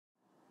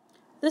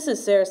This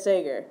is Sarah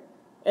Sager,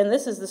 and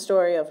this is the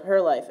story of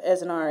her life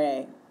as an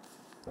RA.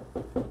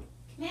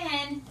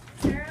 Man.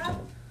 Sarah?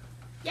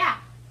 Yeah.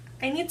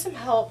 I need some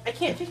help. I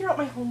can't figure out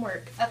my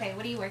homework. Okay,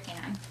 what are you working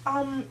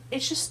on?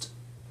 It's just,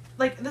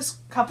 like, this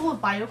couple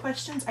of bio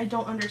questions I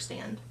don't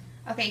understand.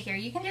 Okay, here,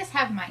 you can just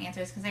have my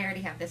answers because I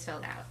already have this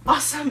filled out.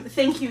 Awesome.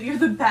 Thank you. You're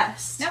the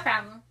best. No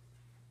problem.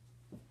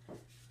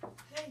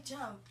 Hey,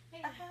 Joe.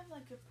 Hey. I have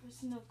like a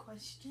personal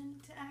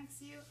question to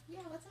ask you. Yeah,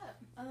 what's up?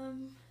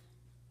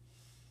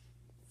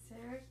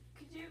 Sarah,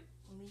 could you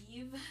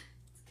leave?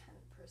 It's kind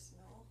of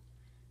personal.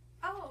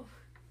 Oh,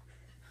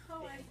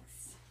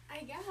 Thanks.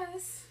 I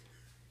guess.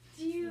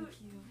 Do you?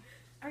 Thank you.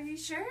 Are you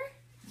sure?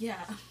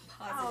 Yeah,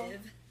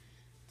 positive.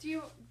 Do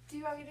you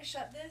want me to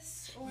shut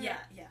this? Or? Yeah,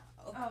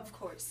 of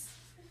course.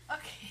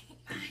 Okay.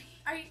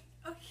 Are you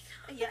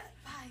okay? Yeah,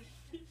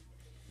 bye.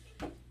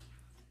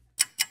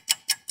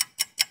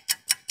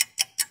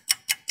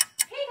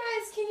 Hey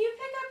guys, can you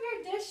pick up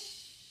your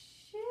dishes?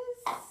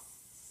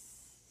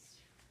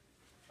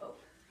 Oh.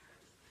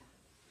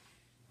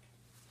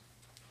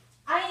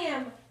 I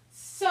am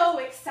so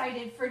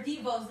excited for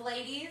Devo's,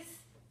 ladies.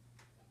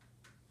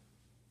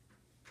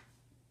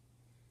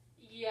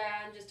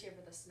 Yeah, I'm just here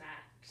for the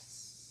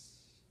snacks.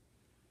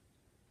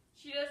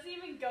 She doesn't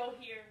even go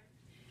here.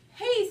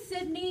 Hey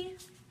Sydney,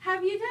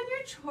 have you done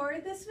your chore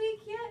this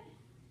week yet?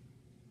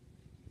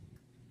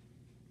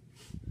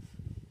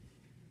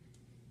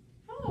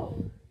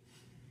 Oh.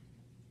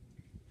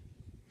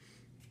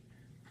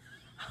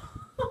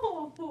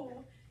 Oh.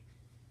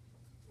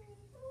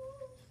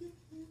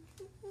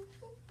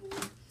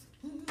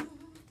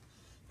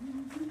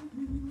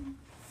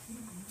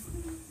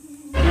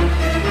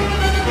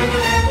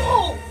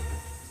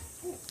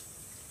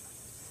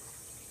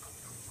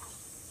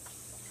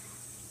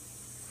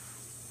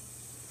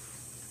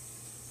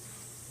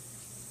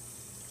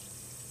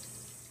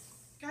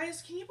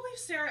 Guys, can you believe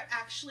Sarah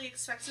actually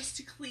expects us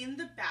to clean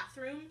the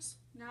bathrooms?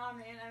 Nah,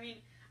 man, I mean,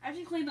 I have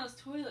to clean those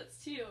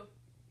toilets too.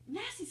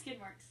 Nasty skid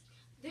marks.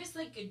 There's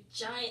like a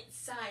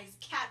giant-sized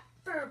cat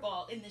fur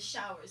ball in the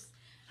showers.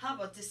 How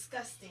about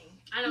disgusting?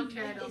 I don't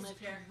care, I That don't is live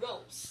here.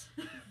 Gross.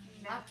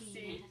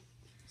 Nasty.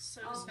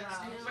 So Oh,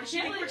 disgusting. wow. But I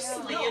can't wear Yeah.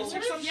 sleeves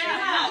or something.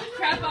 Yeah,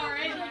 crap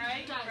already,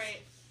 right? Guys.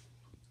 Right.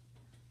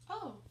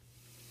 Oh.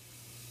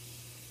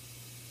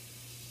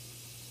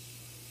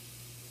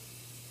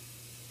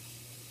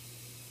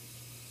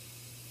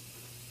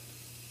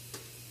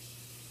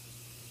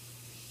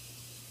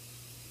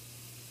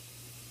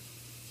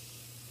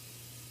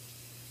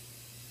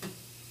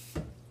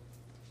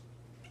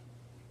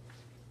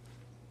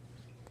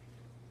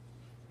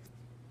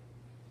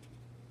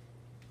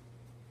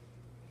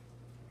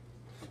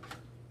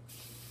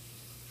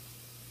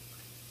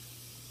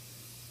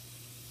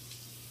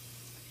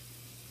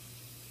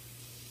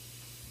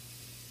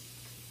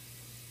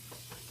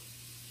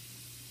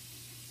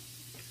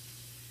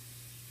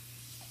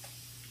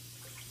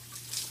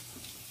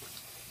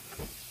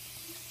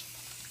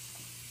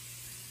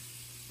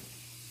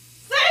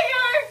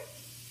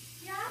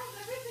 Yeah, is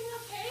everything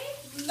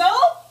okay?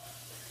 Nope.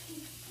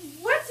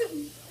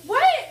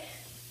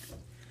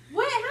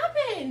 What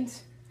happened?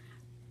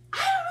 I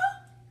don't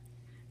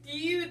know. Do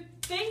you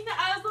think that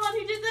I was the one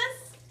who did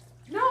this?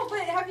 No,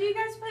 but have you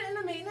guys put in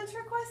a maintenance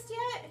request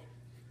yet?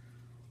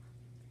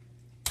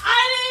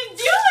 I didn't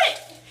do it!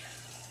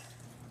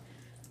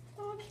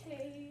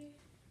 Okay.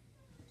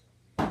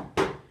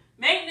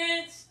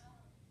 Maintenance!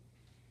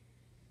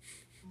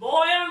 Boy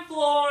on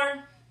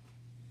floor!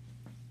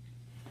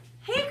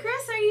 Hey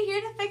Chris, are you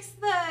here to fix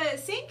the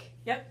sink?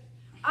 Yep.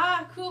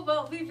 Ah, cool.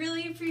 Well, we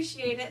really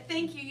appreciate it.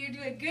 Thank you. You're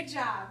doing a good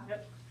job.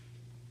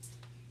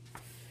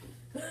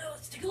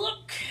 Let's take a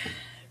look.